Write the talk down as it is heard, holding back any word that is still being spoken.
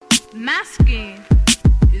My skin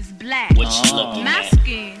is black. What you looking My at?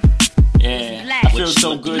 skin Yeah, is black. I feel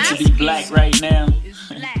so good to be black right now.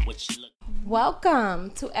 What you look- Welcome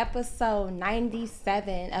to episode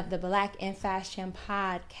 97 of the Black in Fashion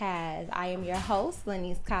podcast. I am your host,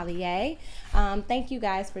 Lenice Collier. Thank you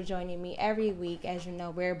guys for joining me every week. As you know,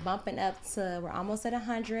 we're bumping up to, we're almost at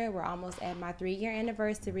 100. We're almost at my 3-year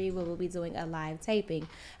anniversary where we'll be doing a live taping.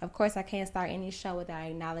 Of course, I can't start any show without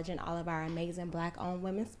acknowledging all of our amazing Black-owned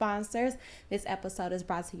women sponsors. This episode is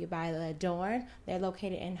brought to you by Adorn. They're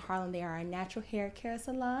located in Harlem. They are a natural hair care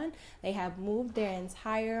salon. They have moved their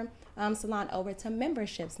entire salon over to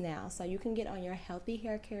memberships now, so you can get on your healthy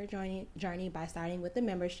hair care journey by starting with the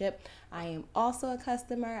membership. I am also a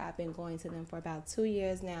customer. I've been going to them for about 2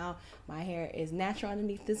 years now. My hair is natural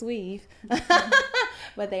underneath this weave.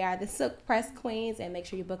 But they are the silk press queens, and make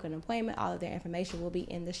sure you book an appointment. All of their information will be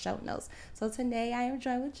in the show notes. So today I am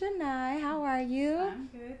joined with Janai. How are you? I'm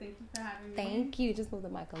good. Thank you for having me. Thank you. Just move the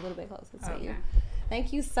mic a little bit closer to Okay. you.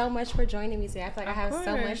 Thank you so much for joining me today. I feel like I have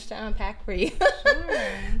so much to unpack for you. Sure.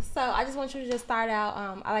 So I just want you to just start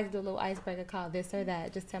out. I like to do a little icebreaker called this or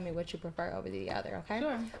that. Just tell me what you prefer over the other, okay?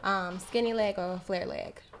 Sure. Skinny leg or flare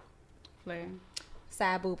leg? Flare.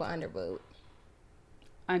 Side boob or under boob?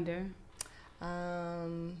 Under.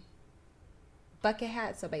 Bucket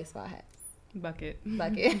hats or baseball hats? Bucket.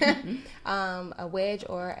 Bucket. A wedge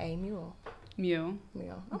or a mule? Mule.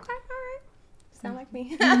 Mule. Okay, all right. Sound like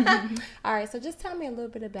me. All right, so just tell me a little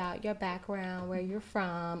bit about your background, where you're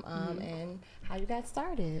from, and how you got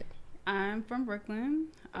started. I'm from Brooklyn.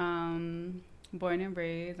 Born and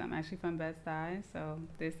raised. I'm actually from Bed-Stuy, so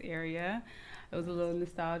this area. It was a little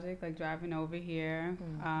nostalgic, like driving over here.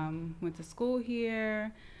 Went to school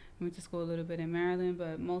here. Went to school a little bit in Maryland,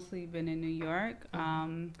 but mostly been in New York.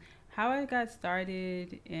 How I got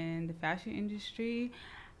started in the fashion industry,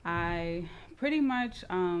 I pretty much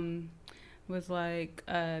was like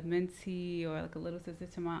a mentee or like a little sister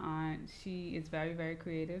to my aunt. She is very, very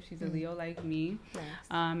creative. She's a Leo like me. Nice.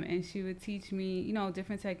 And she would teach me, you know,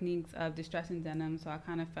 different techniques of distressing denim. So I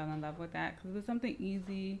kind of fell in love with that because it was something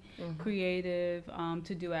easy, creative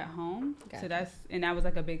to do at home. Gotcha. So that was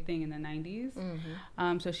like a big thing in the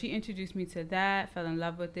 90s. So she introduced me to that, fell in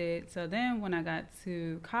love with it. So then when I got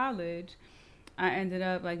to college, I ended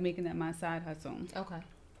up like making that my side hustle. Okay.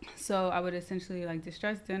 So I would essentially like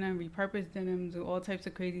distress denim, repurpose denim, do all types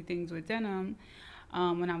of crazy things with denim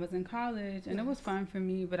when I was in college. And it was fun for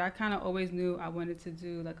me, but I kind of always knew I wanted to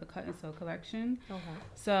do like a cut and sew collection. Okay.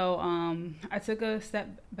 So I took a step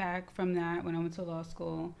back from that when I went to law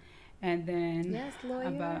school. And then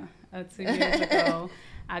about 2 years ago,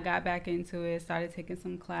 I got back into it, started taking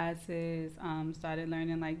some classes, started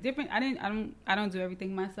learning like different, I don't do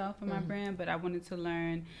everything myself for my brand, but I wanted to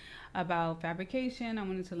learn about fabrication. I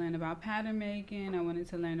wanted to learn about pattern making. I wanted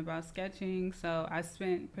to learn about sketching. So I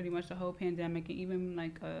spent pretty much the whole pandemic and even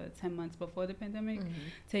like 10 months before the pandemic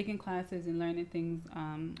taking classes and learning things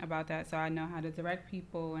about that. So I know how to direct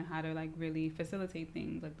people and how to like really facilitate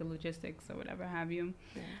things like the logistics or whatever have you.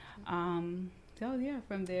 So yeah,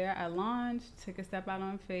 from there I launched, took a step out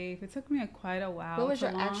on faith. It took me quite a while. What was to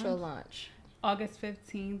your launch. actual launch? August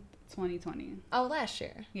 15th, 2020. Oh, last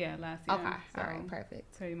year. Yeah, last year. Okay. So All right.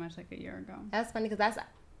 Perfect. pretty much like a year ago. That's funny because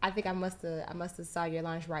I think I must have saw your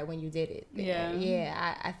launch right when you did it. Yeah.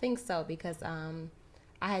 Yeah. I think so because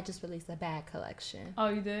I had just released a bag collection. Oh,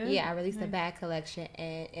 you did? Yeah, I released a bag collection,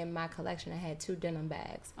 and in my collection I had 2 denim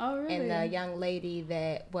bags. Oh, really? And the young lady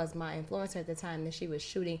that was my influencer at the time that she was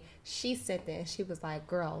shooting, she sent it and she was like,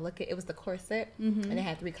 girl, look, it was the corset, and it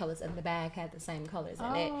had 3 colors, and the bag had the same colors in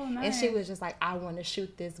it. Oh, And she nice. was just like, I want to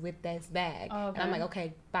shoot this with this bag. Oh, And I'm okay. like,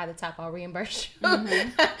 okay, by the top I'll reimburse you. And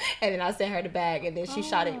then I sent her the bag, and then she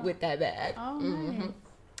shot it with that bag. Oh, nice.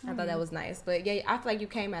 I thought that was nice. But yeah, I feel like you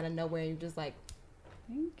came out of nowhere and you just like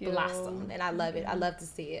Thank you. blossomed, and I love it. I love to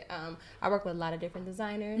see it. I work with a lot of different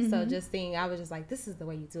designers, so just seeing, I was just like, this is the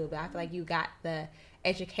way you do it. But I feel like you got the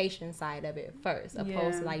education side of it first,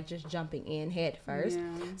 opposed to like just jumping in head first.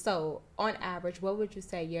 Yeah. So on average, what would you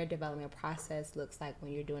say your development process looks like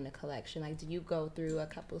when you're doing a collection? Like, do you go through a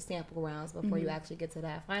couple sample rounds before you actually get to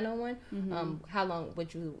that final one? How long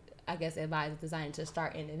would you, I guess, advise a designer to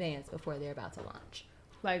start in advance before they're about to launch?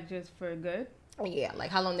 Like just for good? Yeah, like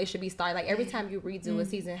how long they should be started. Like every time you redo a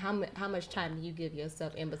season, how much time do you give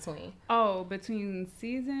yourself in between? Oh, between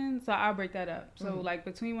seasons? So I'll break that up. So like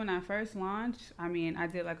between when I first launched, I mean, I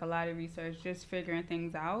did like a lot of research, just figuring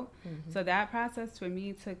things out. So that process for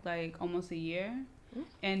me took like almost a year.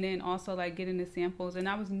 And then also like getting the samples, and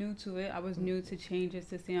I was new to it. I was new to changes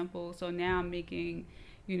to samples. So now I'm making,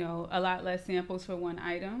 you know, a lot less samples for one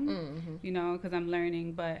item, you know, because I'm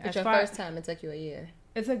learning. But Your first time, it took you a year.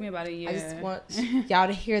 It took me about a year. I just want y'all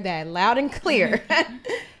to hear that loud and clear.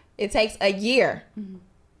 It takes a year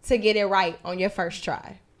to get it right on your first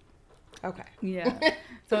try. Okay. Yeah.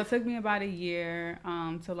 So it took me about a year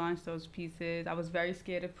to launch those pieces. I was very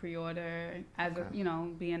scared of pre-order. As a,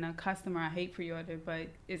 being a customer, I hate pre-order, but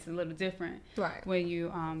it's a little different when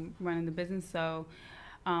you running the business. So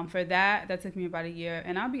for that took me about a year.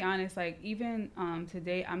 And I'll be honest, like even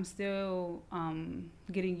today, I'm still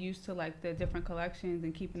getting used to like the different collections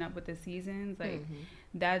and keeping up with the seasons. Like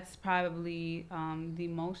that's probably the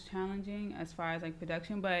most challenging as far as like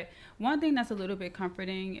production. But one thing that's a little bit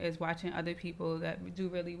comforting is watching other people that do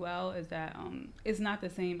really well is that it's not the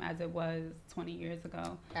same as it was 20 years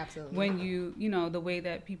ago. Absolutely. When the way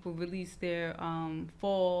that people release their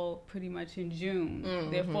fall pretty much in June,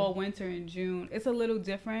 their fall winter in June, it's a little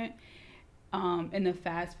different in the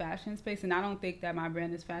fast fashion space. And I don't think that my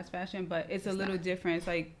brand is fast fashion, but it's a little different. It's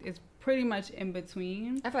like it's pretty much in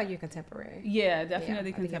between. I feel like you're contemporary. Yeah,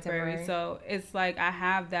 definitely contemporary. So it's like I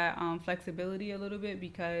have that flexibility a little bit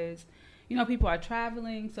because people are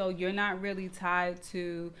traveling, so you're not really tied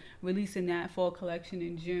to releasing that fall collection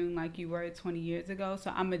in June like you were 20 years ago.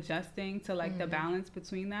 So I'm adjusting to like the balance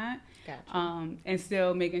between that. Gotcha. And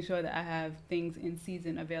still making sure that I have things in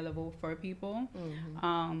season available for people.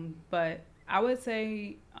 But I would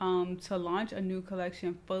say to launch a new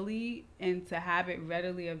collection fully and to have it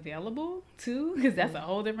readily available too, because that's a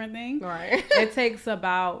whole different thing. Right. It takes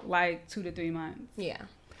about like 2 to 3 months. Yeah.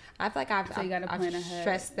 I feel like I've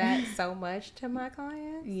stressed that so much to my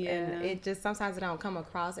clients. Yeah. And it just sometimes it don't come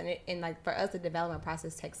across, and like for us the development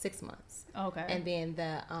process takes 6 months. Okay. And then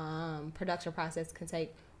the production process can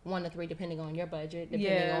take 1 to 3 depending on your budget,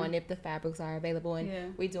 depending on if the fabrics are available,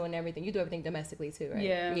 and we doing everything. You do everything domestically too, right?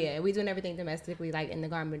 Yeah, we doing everything domestically, like in the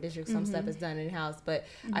garment district. Some stuff is done in house, but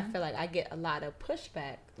I feel like I get a lot of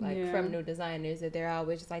pushback from new designers that they're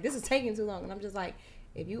always just like, this is taking too long, and I'm just like,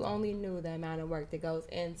 if you only knew the amount of work that goes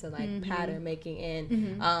into like pattern making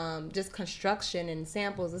and just construction and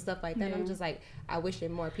samples and stuff like that, I'm just like, I wish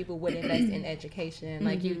that more people would invest in education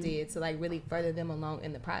like you did to like really further them along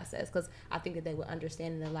in the process, because I think that they would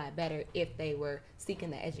understand it a lot better if they were seeking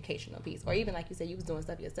the educational piece, or even like you said, you was doing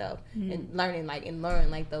stuff yourself and learning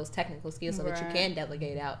like those technical skills so that you can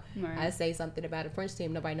delegate out. I say something about a French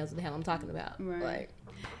team, nobody knows what the hell I'm talking about. Like,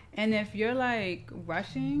 and if you're like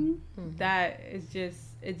rushing, that is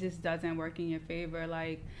it just doesn't work in your favor.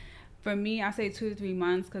 Like for me, I say 2 to 3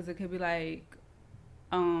 months because it could be like,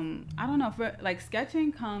 I don't know, for like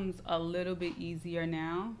sketching comes a little bit easier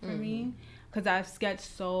now for me because I've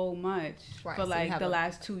sketched so much for like the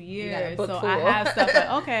last 2 years. So I have stuff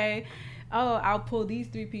like, okay, I'll pull these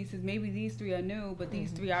 3 pieces. Maybe these 3 are new, but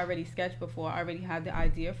these 3 I already sketched before. I already have the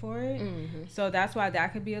idea for it. So that's why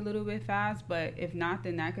that could be a little bit fast. But if not,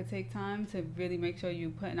 then that could take time to really make sure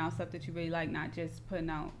you're putting out stuff that you really like, not just putting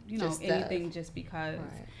out, anything just because.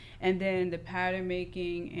 Right. And then the pattern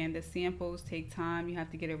making and the samples take time. You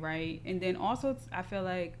have to get it right. And then also, I feel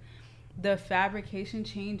like the fabrication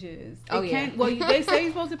changes. They say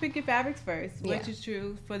you're supposed to pick your fabrics first, which is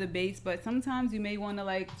true for the base, but sometimes you may want to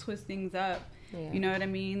like twist things up. You know what I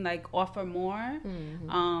mean? Like offer more.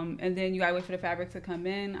 And then you gotta wait for the fabric to come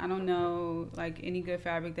in. I don't know like any good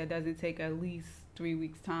fabric that doesn't take at least 3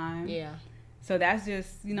 weeks time. So that's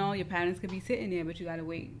just, your patterns could be sitting there, but you gotta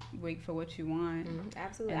wait for what you want.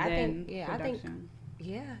 Absolutely. I think you're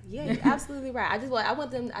absolutely right. I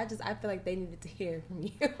feel like they needed to hear from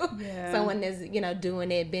you. Someone that's,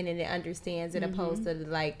 doing it, been in it, understands it, opposed to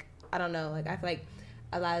like, I don't know, like I feel like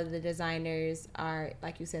a lot of the designers are,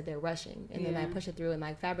 like you said, they're rushing and then like push it through, and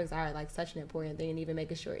like fabrics are like such an important thing, and even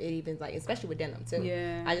making sure it even like, especially with denim too.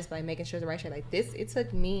 I just like making sure the right shade. Like this, it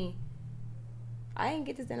took me, I didn't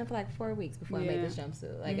get this denim for like 4 weeks before I made this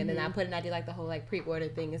jumpsuit. Like, and then I put it, and I did like the whole like pre-order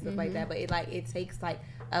thing and stuff like that. But it takes like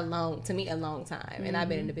a long time. And I've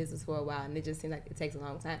been in the business for a while, and it just seems like it takes a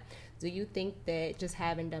long time. Do you think that just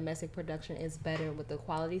having domestic production is better with the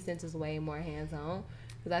quality, since it's way more hands-on?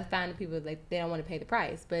 Because I find that people, like, they don't want to pay the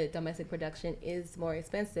price, but domestic production is more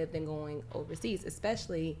expensive than going overseas,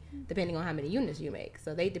 especially depending on how many units you make.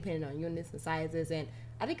 So they depend on units and sizes, and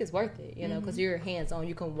I think it's worth it, because you're hands-on.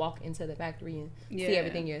 You can walk into the factory and see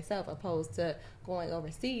everything yourself, opposed to going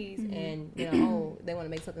overseas and, they want to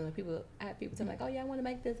make something that people, I have people tell me, like, oh, yeah, I want to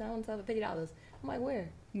make this. I want to sell it for $50. I'm like, where?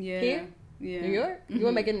 Here? New York? You want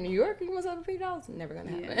to make it in New York? You want to sell it for $50? Never going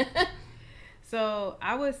to happen. So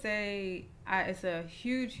I would say it's a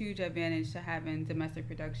huge advantage to having domestic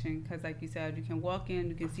production, because like you said, you can walk in,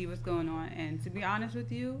 you can see what's going on. And to be honest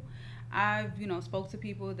with you, I've spoke to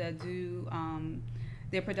people that do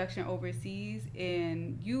their production overseas,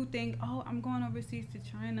 and you think, oh, I'm going overseas to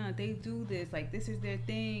China, they do this, like this is their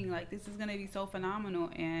thing, like this is gonna be so phenomenal,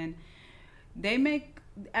 and they make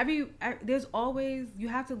there's always, you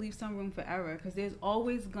have to leave some room for error, because there's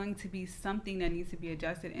always going to be something that needs to be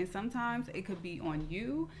adjusted, and sometimes it could be on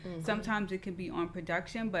you, sometimes it could be on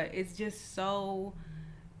production, but it's just so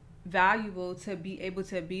valuable to be able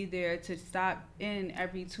to be there, to stop in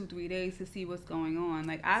every 2-3 days to see what's going on.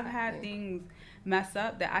 Like I've had things mess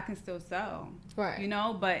up that I can still sell, right? You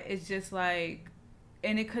know, but it's just like,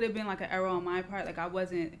 and it could have been like an error on my part, like I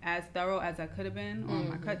wasn't as thorough as I could have been on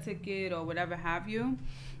my cut ticket or whatever have you.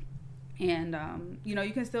 And you know,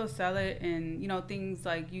 you can still sell it, and you know, things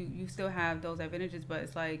like you still have those advantages, but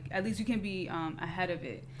it's like at least you can be ahead of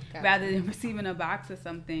it, rather than receiving a box of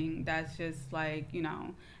something that's just like, you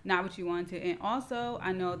know, not what you wanted. And also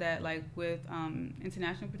I know that like with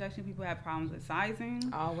international production, people have problems with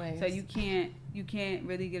sizing always, so you can't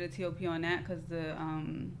really get a TOP on that, because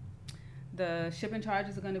the shipping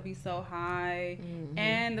charges are going to be so high,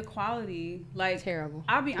 and the quality, like, terrible.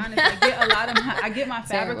 I'll be honest, I get my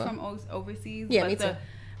fabric from overseas, yeah,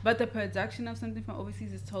 but the production of something from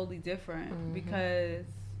overseas is totally different, because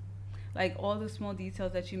like all the small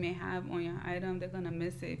details that you may have on your item, they're going to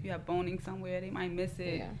miss it. If you have boning somewhere, they might miss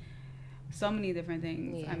it. Yeah. So many different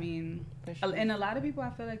things. Yeah, I mean, sure. And a lot of people, I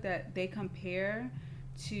feel like that they compare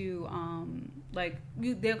to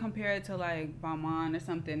they'll compare it to like Balmain or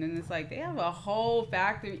something, and it's like they have a whole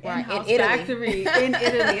factory, in-house factory in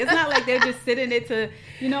Italy. It's not like they're just sitting it to,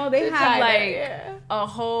 you know, they have like a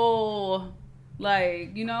whole,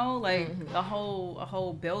 like, you know, like a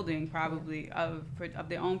whole building probably of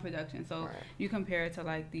their own production. So you compare it to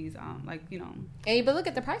like these like, you know, and but look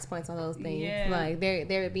at the price points on those things. Like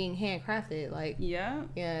they're being handcrafted. Like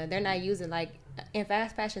they're not using, like, in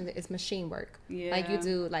fast fashion, it's machine work. Like you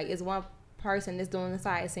do, like, it's one person that's doing the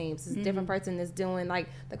side seams, it's a different person that's doing like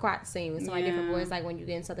the crotch seams, so like different boys. Like when you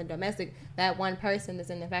get in something domestic, that one person that's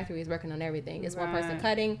in the factory is working on everything. It's one person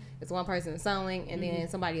cutting, it's one person sewing, and then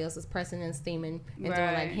somebody else is pressing and steaming and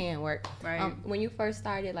doing like hand work. When you first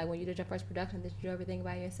started, like when you did your first production, did you do everything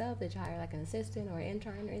by yourself? Did you hire like an assistant or an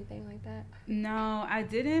intern or anything like that? No, I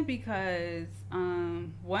didn't, because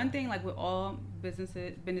one thing, like with all business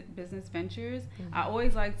ventures, I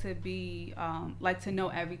always like to be like to know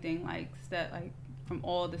everything, like from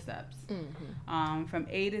all the steps, from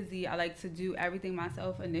A to Z. I like to do everything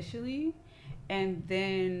myself initially, and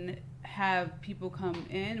then have people come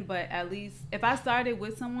in. But at least if I started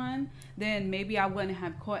with someone, then maybe I wouldn't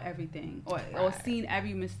have caught everything or seen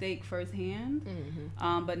every mistake firsthand.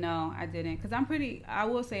 But no, I didn't, because I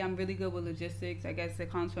will say I'm really good with logistics. I guess it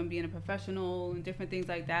comes from being a professional and different things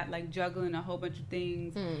like that, like juggling a whole bunch of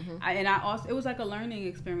things. It was like a learning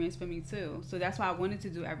experience for me too, so that's why I wanted to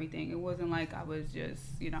do everything. It wasn't like I was just,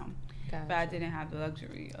 you know, but I didn't have the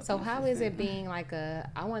luxury of. So how is it being like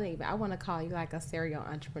I want to call you like a serial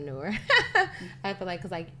entrepreneur? I feel like,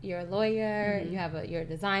 because like you're a lawyer, you're a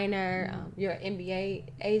designer, you're an MBA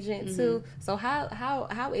agent too. So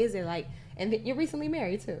how is it like? And you're recently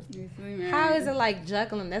married too. How is it like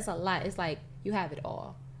juggling? That's a lot. It's like you have it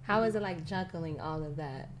all. How is it like juggling all of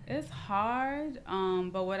that? It's hard,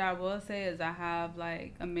 but what I will say is I have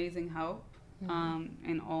like amazing help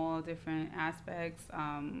in all different aspects.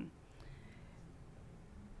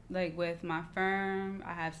 Like with my firm,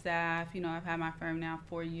 I have staff. You know, I've had my firm now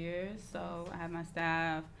 4 years, so I have my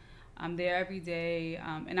staff. I'm there every day,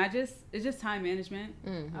 and it's just time management,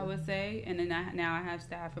 I would say. And then now I have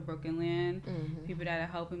staff at Broken Land, people that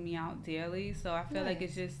are helping me out daily. So I feel like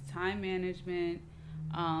it's just time management,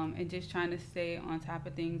 and just trying to stay on top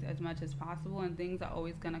of things as much as possible. And things are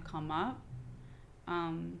always gonna come up.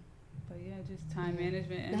 But yeah, just time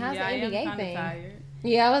management. And how's the I NBA am thing? Tired.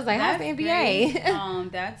 Yeah, I was like, how's the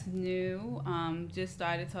NBA? That's new. Just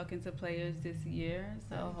started talking to players this year,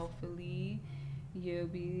 so hopefully you'll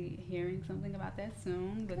be hearing something about that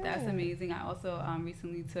soon. But that's amazing. I also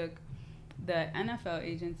recently took the NFL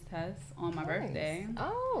agents test on my birthday.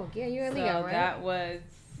 Oh, yeah, you're a Leo, right? That was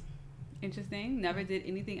interesting. Never did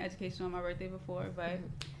anything educational on my birthday before, but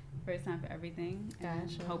first time for everything. Gotcha.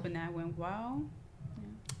 And hoping that went well.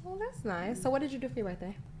 Well, that's nice. So what did you do for your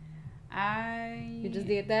birthday? You just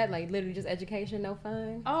did that? Like literally just education, no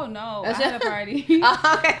fun? Oh, no. I had a party.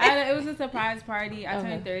 It was a surprise party. I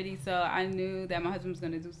turned 30, so I knew that my husband was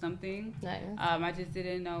going to do something. Nice. I just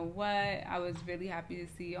didn't know what. I was really happy to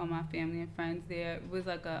see all my family and friends there. It was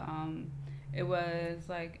like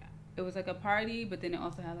a party, but then it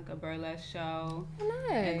also had like a burlesque show. Oh,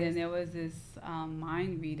 nice. And then there was this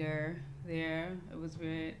mind reader there. It was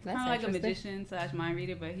weird. Kind of like a magician / mind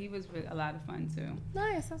reader, but he was a lot of fun too.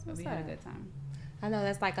 Nice. That's what's we had a good time. I know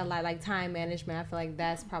that's like a lot, like time management. I feel like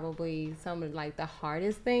that's probably some of like the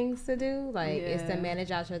hardest things to do. Like is to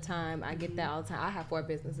manage out your time. I get that all the time. I have 4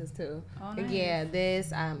 businesses too. Oh, nice. Yeah,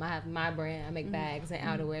 I have my brand. I make bags and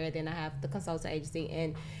outerwear. Then I have the consulting agency.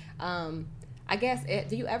 And I guess,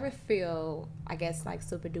 do you ever feel, I guess, like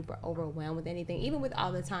super duper overwhelmed with anything, even with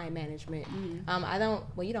all the time management?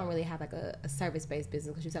 You don't really have like a service-based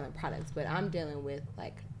business because you're selling products, but I'm dealing with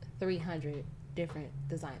like 300 different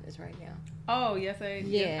designers right now. Oh, yes,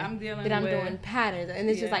 I'm dealing with. I'm doing patterns, and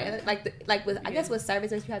it's just I guess with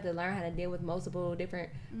services, you have to learn how to deal with multiple different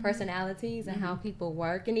personalities and how people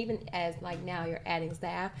work, and even as like now you're adding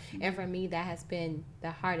staff, and for me that has been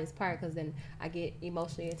the hardest part because then I get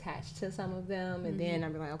emotionally attached to some of them, and then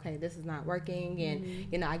I'm like, okay, this is not working,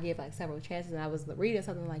 and I give like several chances. And I was reading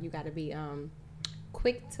something like you got to be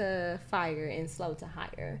quick to fire and slow to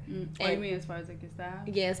hire. What do you mean as far as like your staff?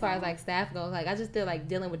 Yeah, as far as like staff goes, like I just feel like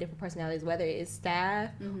dealing with different personalities, whether it's staff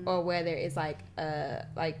or whether it's like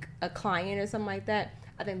a client or something like that.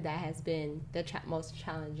 I think that has been the most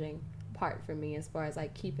challenging part for me as far as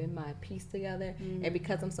like keeping my piece together. And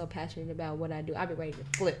because I'm so passionate about what I do, I'll be ready to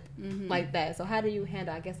flip like that. So how do you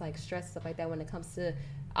handle, I guess, like stress, stuff like that when it comes to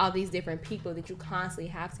all these different people that you constantly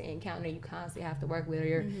have to encounter, you constantly have to work with, or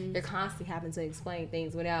you're constantly having to explain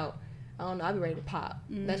things without, I don't know, I'll be ready to pop.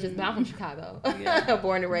 That's just, I'm from Chicago.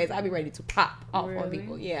 Born and raised, I'll be ready to pop off on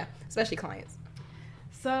people. Yeah, especially clients.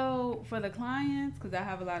 So for the clients, because I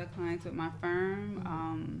have a lot of clients with my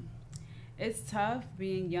firm, it's tough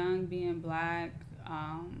being young, being black,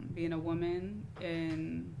 being a woman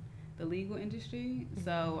in the legal industry.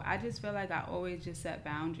 So I just feel like I always just set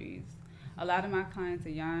boundaries. A lot of my clients are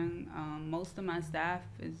young. Most of my staff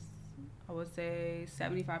is, I would say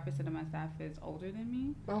 75% of my staff is older than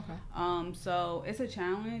me. Okay. So it's a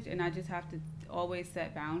challenge, and I just have to always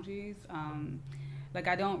set boundaries. Like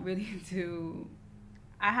I don't really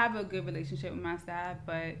I have a good relationship with my staff,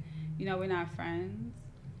 but we're not friends.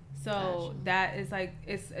 So that is like,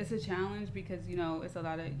 it's a challenge because, it's a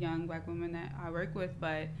lot of young black women that I work with,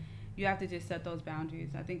 but you have to just set those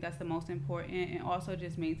boundaries. I think that's the most important, and also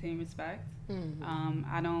just maintain respect.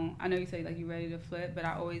 I know you say like you're ready to flip, but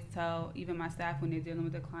I always tell even my staff when they're dealing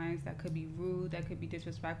with the clients that could be rude, that could be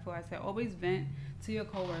disrespectful, I say always vent to your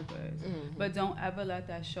coworkers, but don't ever let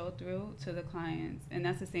that show through to the clients. And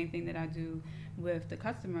that's the same thing that I do with the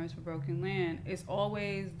customers for Broken Land. It's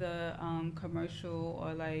always the commercial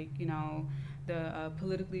or like the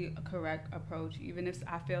politically correct approach, even if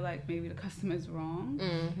I feel like maybe the customer's wrong.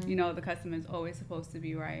 The customer's always supposed to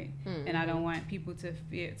be right. And I don't want people to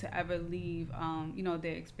ever leave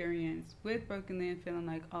their experience with Broken Land feeling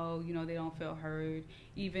like, they don't feel heard,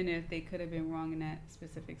 even if they could have been wrong in that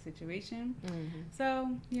specific situation. So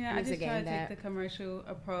I just try to take the commercial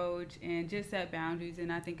approach and just set boundaries.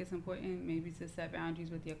 And I think it's important maybe to set boundaries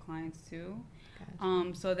with your clients too.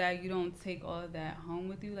 So that you don't take all of that home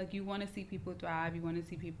with you. Like you want to see people thrive, you want to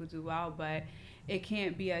see people do well, but it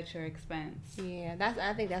can't be at your expense. Yeah,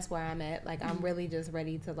 I think that's where I'm at. Like I'm really just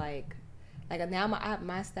ready to like now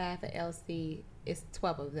my staff at LC is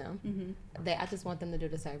 12 of them. I just want them to do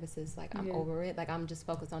the services. Like I'm over it. Like I'm just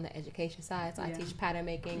focused on the education side. So I teach pattern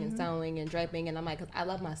making and sewing and draping, and I'm like, 'cause I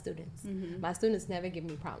love my students. My students never give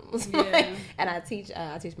me problems. And I teach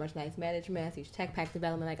merchandise management. I teach tech pack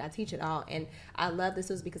development. Like I teach it all, and I love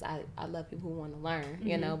this because I love people who want to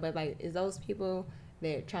learn. But like, is those people,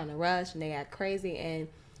 they're trying to rush and they act crazy, and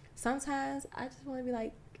sometimes I just want to be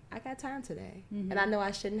like, I got time today. And I know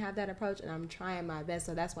I shouldn't have that approach, and I'm trying my best.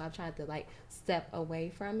 So that's why I'm trying to like step away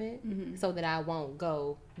from it so that I won't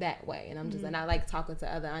go that way. And I'm just, and I like talking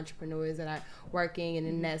to other entrepreneurs that are working and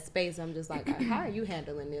in that space. I'm just like, how are you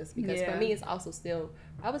handling this? Because for me, it's also still,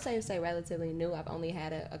 I would say relatively new. I've only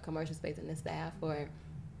had a commercial space in the staff for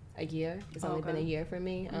a year. It's only been a year for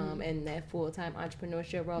me. And that full-time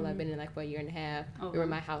entrepreneurship role, I've been in like for a year and a half. We were in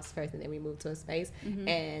my house first, and then we moved to a space.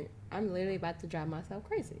 And I'm literally about to drive myself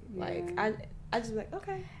crazy. Like I just like,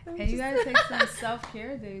 okay. And you gotta take some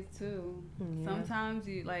self-care days too. Sometimes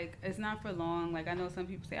you like, it's not for long. Like I know some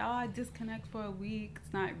people say, I disconnect for a week.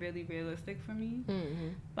 It's not really realistic for me.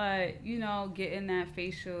 But getting that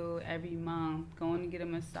facial every month, going to get a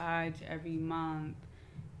massage every month,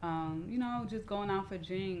 just going out for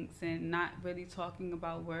drinks and not really talking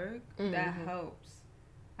about work, that helps.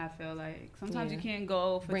 I feel like sometimes you can't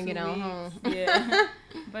go for Bring 2 it on weeks. home.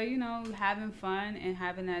 But having fun and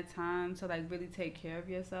having that time to like really take care of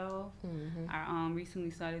yourself. I recently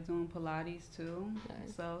started doing Pilates too.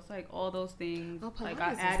 Nice. So it's like all those things like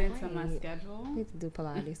I add into my schedule. I need to do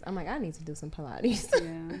Pilates. I'm like, I need to do some Pilates.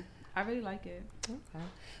 I really like it. Okay.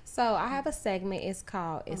 So I have a segment. It's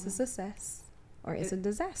called It's a Success. or it's a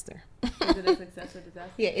disaster. Is it a success or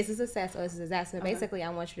disaster? Yeah, it's a success or it's a disaster. Okay. Basically, I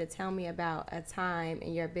want you to tell me about a time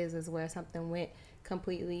in your business where something went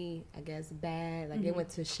completely, I guess, bad. Like, it went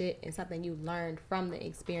to shit, and something you learned from the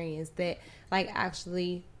experience that, like,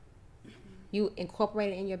 actually you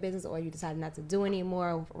incorporated in your business, or you decided not to do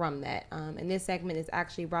anymore from that. And this segment is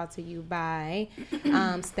actually brought to you by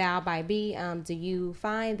Style by B. Do you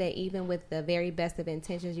find that even with the very best of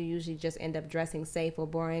intentions, you usually just end up dressing safe or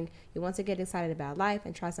boring? You want to get excited about life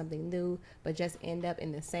and try something new, but just end up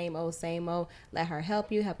in the same old, same old. Let her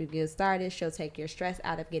help you get started. She'll take your stress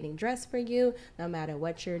out of getting dressed for you, no matter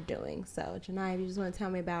what you're doing. So, Janiyah, you just want to tell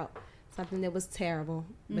me about something that was terrible,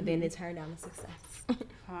 but then it turned out a success.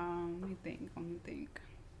 Let me think.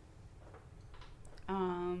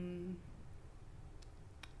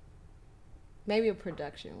 Maybe a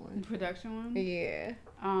production one. Production one? Yeah.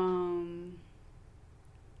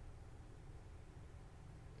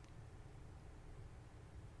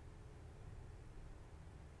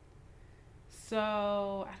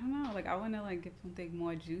 So I don't know. Like, I want to give something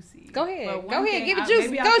more juicy. Go ahead. Give it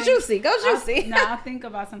juicy. Go juicy. I'll think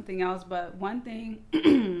about something else. But one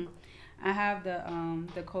thing, I have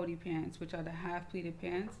the Cody pants, which are the half pleated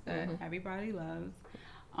pants that everybody loves.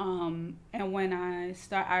 And when I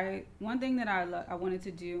one thing that I wanted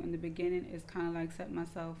to do in the beginning is kind of set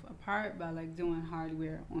myself apart by doing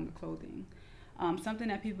hardware on the clothing, something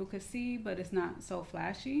that people could see, but it's not so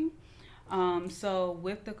flashy. So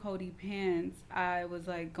with the Cody pants, I was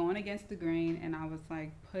going against the grain, and I was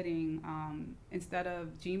putting instead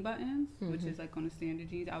of jean buttons, which is on the standard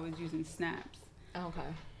jeans, I was using snaps. Okay.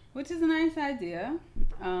 Which is a nice idea.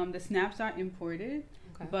 The snaps are imported.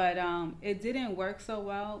 But it didn't work so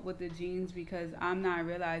well with the jeans because I'm not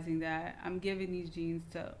realizing that I'm giving these jeans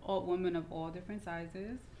to all women of all different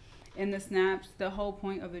sizes. In the snaps, the whole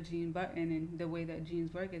point of a jean button and the way that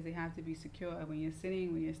jeans work is they have to be secure when you're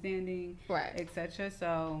sitting, when you're standing, right, etc.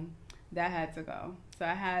 So that had to go. So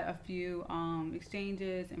I had a few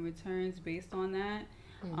exchanges and returns based on that.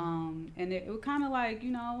 And it kind of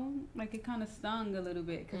it kind of stung a little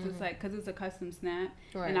bit because because it's a custom snap,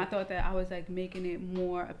 right. And I thought that I was making it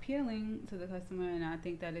more appealing to the customer, and I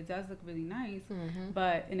think that it does look really nice,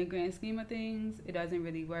 but in the grand scheme of things, it doesn't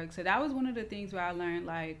really work. So that was one of the things where I learned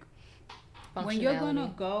when you're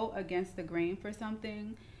gonna go against the grain for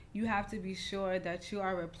something, you have to be sure that you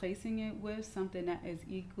are replacing it with something that is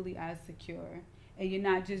equally as secure. And you're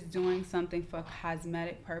not just doing something for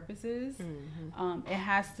cosmetic purposes. It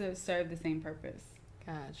has to serve the same purpose.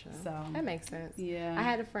 Gotcha. So that makes sense. Yeah. I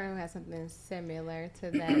had a friend who had something similar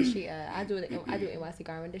to that. She I do NYC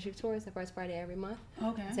Garment District tours the first Friday every month.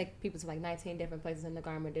 Okay. I take people to 19 different places in the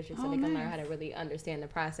Garment District so they can learn how to really understand the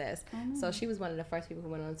process. So she was one of the first people who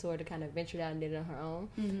went on tour to kind of venture out and did it on her own.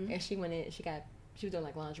 And she went in. She was doing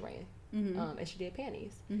lingerie. And she did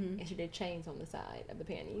panties, and she did chains on the side of the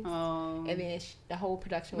panties, and then the whole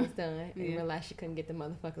production was done, and realized she couldn't get the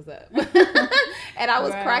motherfuckers up. And I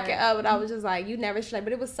was cracking up, and I was just you never should.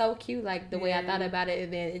 But it was so cute, the way I thought about it,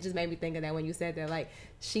 and then it just made me think of that when you said that,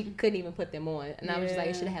 she couldn't even put them on, and I was just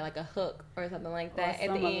you should have had a hook or something like that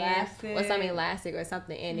at the end, or some elastic or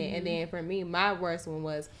something in it. And then for me, my worst one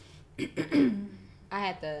was I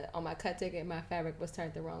had on my cut ticket, my fabric was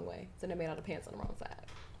turned the wrong way, so they made all the pants on the wrong side.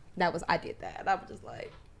 I did that. I was just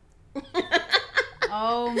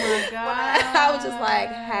oh my God. I was just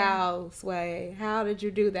how, Sway? How did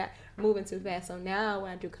you do that? Moving too fast. So now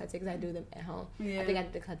when I do cut tickets, I do them at home. Yeah. I think I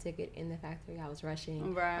did the cut ticket in the factory. I was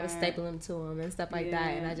rushing. Right. I was stapling them to them and stuff like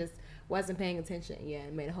that. And I just wasn't paying attention. Yeah,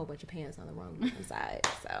 and made a whole bunch of pants on the wrong side.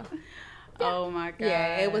 So. Yeah. Oh my God.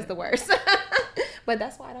 Yeah, it was the worst. But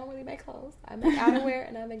that's why I don't really make clothes. I make outerwear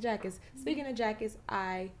and I make jackets. Speaking of jackets,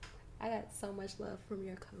 I got so much love from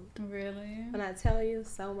your coat. Really? When I tell you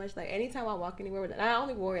so much, anytime I walk anywhere with it, I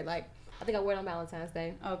only wore it I think I wore it on Valentine's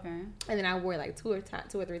Day. Okay. And then I wore it 2 or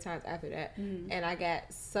 3 times after that. And I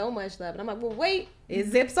got so much love. And I'm well, wait, it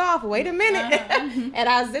zips off. Wait a minute. And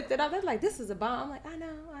I zipped it off. They're this is a bomb. I'm I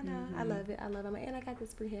know. I love it. And I got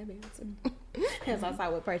this free headband too. That's also I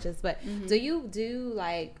would purchase. But do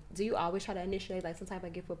you always try to initiate some type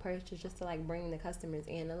of gift with purchase just to bring the customers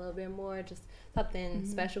in a little bit more, just something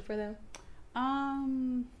special for them?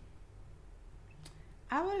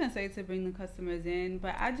 I wouldn't say to bring the customers in,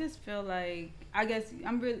 but I just feel I guess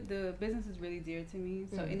the business is really dear to me.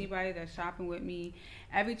 So anybody that's shopping with me,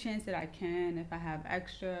 every chance that I can, if I have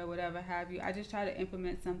extra, whatever have you, I just try to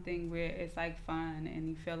implement something where it's fun and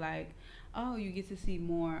you feel oh, you get to see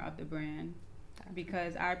more of the brand.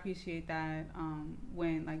 because I appreciate that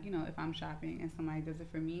when, like, you know, if I'm shopping and somebody does it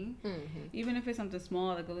for me, even if it's something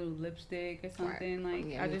small, like a little lipstick or something,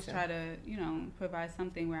 like, I just try to, you know, provide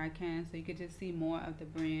something where I can, so you could just see more of the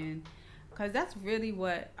brand. Because that's really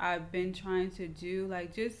what I've been trying to do,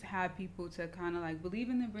 like, just have people to kind of, like, believe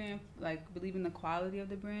in the brand, like, believe in the quality of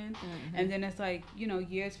the brand. And then it's like, you know,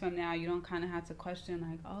 years from now, you don't kind of have to question,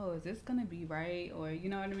 like, oh, is this going to be right? Or, you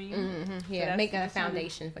know what I mean? Yeah, so make a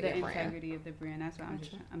foundation for your brand. The integrity of the brand. That's what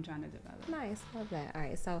I'm trying to develop. Nice. Love that. All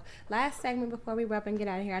right. So, last segment before we wrap and get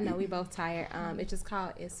out of here. I know we both tired. It's just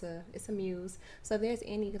called It's a Muse. So, if there's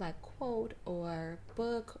any, like, quote or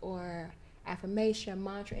book or affirmation,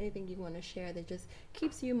 mantra, anything you want to share that just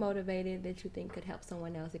keeps you motivated, that you think could help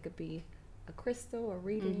someone else. It could be a crystal or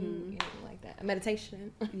reading, anything like that. A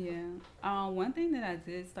meditation. Yeah. One thing that I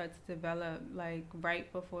did start to develop, like,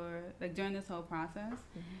 right before, like, during this whole process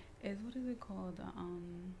is, what is it called?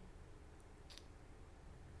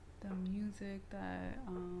 The music that,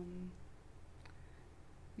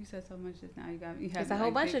 you said so much just now. There's a whole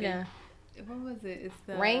bunch of them. What was it? It's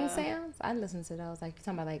the rain sounds. I listen to those. Like,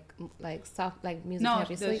 you're talking about like soft, like music. No, help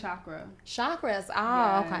you the sleep? chakras.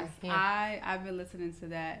 Oh, yes. okay. Yeah. I've been listening to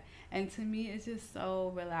that, and to me, it's just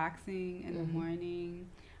so relaxing in the morning.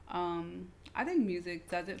 I think music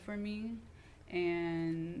does it for me,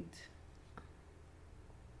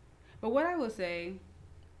 but what I will say,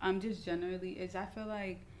 just generally, is I feel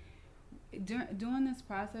like during this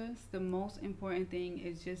process, the most important thing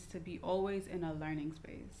is just to be always in a learning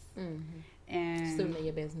space. And student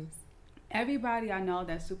your business. Everybody I know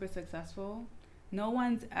that's super successful, no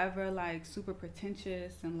one's ever, like, super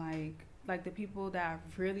pretentious, and like the people that are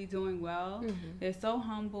really doing well, they're so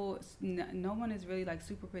humble. No one is really, like,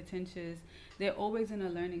 super pretentious. They're always in a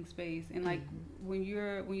learning space, and like when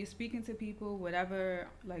you're speaking to people, whatever,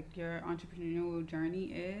 like, your entrepreneurial journey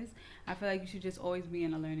is, I feel like you should just always be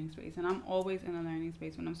in a learning space. And I'm always in a learning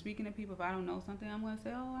space. When I'm speaking to people, if I don't know something, I'm gonna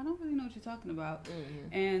say, oh, I don't really know what you're talking about,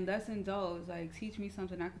 and let's indulge. Like, teach me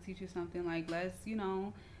something, I could teach you something. Like, let's, you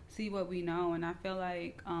know, see what we know. And I feel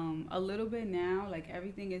like a little bit now, like,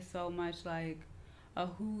 everything is so much like a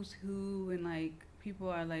who's who, and like people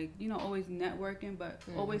are, like, you know, always networking, but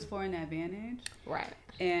always for an advantage. Right.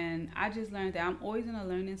 And I just learned that I'm always in a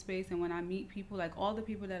learning space, and when I meet people, like, all the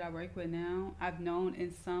people that I work with now, I've known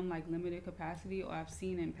in some, like, limited capacity, or I've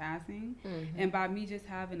seen in passing. And by me just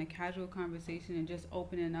having a casual conversation and just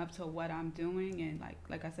opening up to what I'm doing, and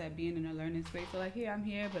like I said, being in a learning space, so like, hey, I'm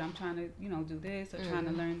here, but I'm trying to, you know, do this, or trying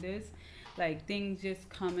to learn this, like, things just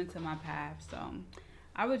come into my path. So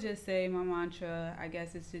I would just say my mantra, I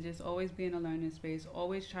guess, is to just always be in a learning space,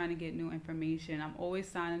 always trying to get new information. I'm always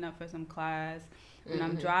signing up for some class. When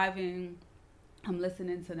I'm driving, I'm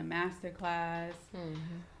listening to the master class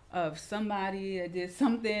of somebody that did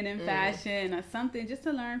something in fashion or something, just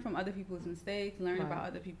to learn from other people's mistakes, learn about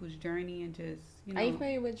other people's journey, and just, you know. Are you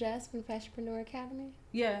familiar with Jess from the Fashionpreneur Academy?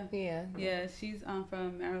 Yeah. She's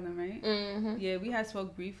from Maryland, right? Yeah, we had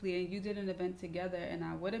spoke briefly, and you did an event together, and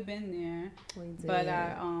I would have been there, but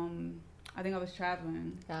I think I was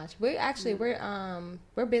traveling. Gosh,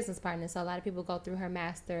 we're business partners, so a lot of people go through her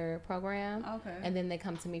master program, and then they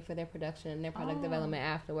come to me for their production and their product development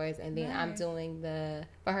afterwards, and then I'm doing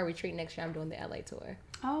for her retreat next year. I'm doing the LA tour.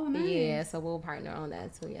 Oh, nice. Yeah, so we'll partner on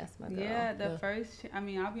that too. Yes, my girl. Yeah,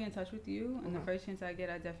 I'll be in touch with you, and the first chance I get,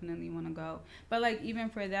 I definitely want to go. But, like, even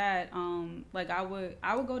for that, like, I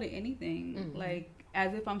would go to anything, like,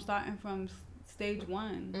 as if I'm starting from stage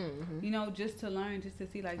one, you know, just to learn, just to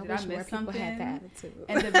see, like, did I miss something at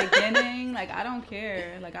the beginning? Like, I don't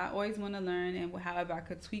care. Like, I always want to learn, and however I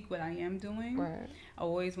could tweak what I am doing, I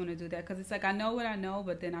always want to do that, because it's like, I know what I know,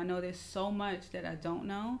 but then I know there's so much that I don't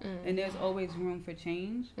know, and there's always room for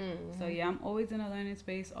change. So yeah, I'm always in a learning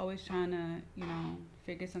space, always trying to, you know,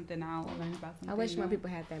 figure something out or learn about something. I wish more people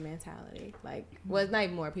had that mentality. Like, well, it's not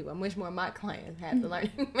even more people. I wish more of my clients had the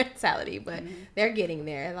learning mentality, but they're getting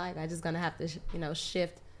there. Like, I'm just gonna have to, you know,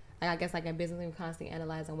 shift. Like, I guess, like, in business, we constantly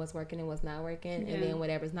analyzing what's working and what's not working, and then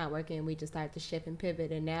whatever's not working, we just start to shift and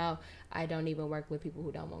pivot. And now I don't even work with people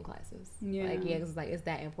who don't want classes. Like, because it's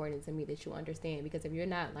that important to me that you understand, because if you're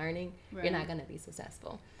not learning, you're not gonna be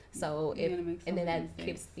successful. So that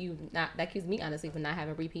keeps me, honestly, from not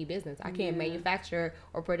having repeat business. I can't manufacture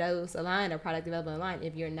or produce a line or product development line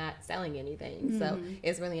if you're not selling anything. So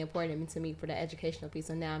it's really important to me for the educational piece.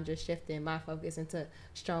 So now I'm just shifting my focus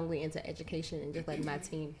strongly into education, and just letting my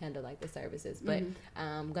team handle, like, the services. But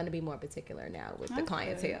I'm gonna be more particular now with the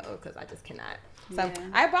clientele, because I just cannot. So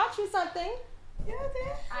I brought you something. Yeah,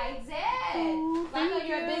 I did. I know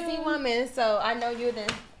you're a busy woman, so I know you're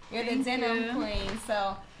the denim queen.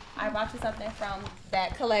 So I brought you something from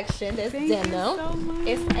that collection. This Thank denim. You so much.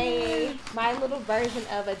 It's my little version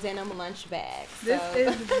of a denim lunch bag. This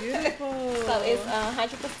is beautiful. So it's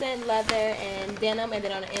 100% leather and denim, and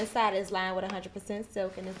then on the inside is lined with 100%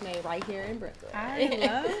 silk, and it's made right here in Brooklyn. I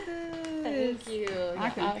love this. Thank you.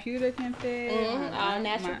 My computer can fit. All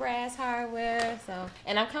natural brass hardware. So,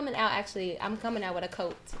 and I'm coming out with a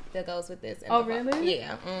coat that goes with this. Oh, really?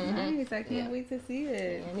 Yeah. Nice. I can't wait to see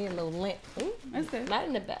it. I need a little lint. Ooh, that's good. Not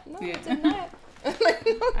in the back. No, yeah. it's not.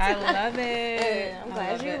 I love it. I'm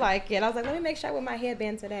glad you like it. I was like, let me make sure I wear my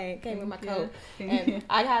headband today. Came with my coat. And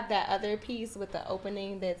I have that other piece with the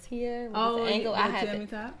opening that's here. With the angle. I have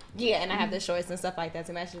top? Yeah, and I have the shorts and stuff like that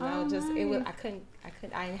to match. Nice.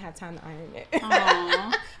 I didn't have time to iron it.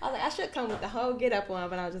 I was like, I should come with the whole get up on,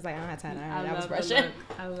 but I was just like, I don't have time to iron it. I was rushing.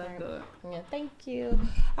 I love it. Yeah, thank you.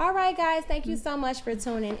 All right, guys, thank you so much for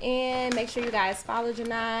tuning in. Make sure you guys follow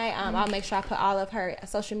Janai. I'll make sure I put all of her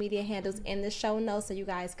social media handles in the show notes so you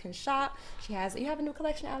guys can shop. You have a new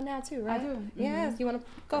collection out now too, right? I do. Yes. You want to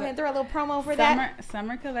go ahead and throw a little promo for that?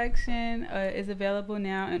 Summer collection is available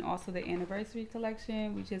now, and also the anniversary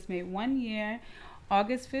collection. We just made 1 year.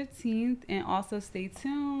 August 15th, and also stay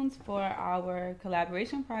tuned for our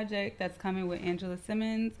collaboration project that's coming with Angela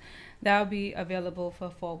Simmons. That'll be available for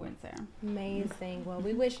fall winter. Amazing. Well,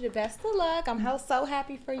 we wish you the best of luck. I'm so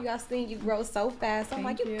happy for you. I've seen you grow so fast. I'm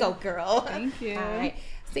like, you go, girl. Thank you. All right.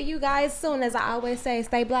 See you guys soon. As I always say,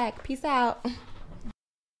 stay black. Peace out.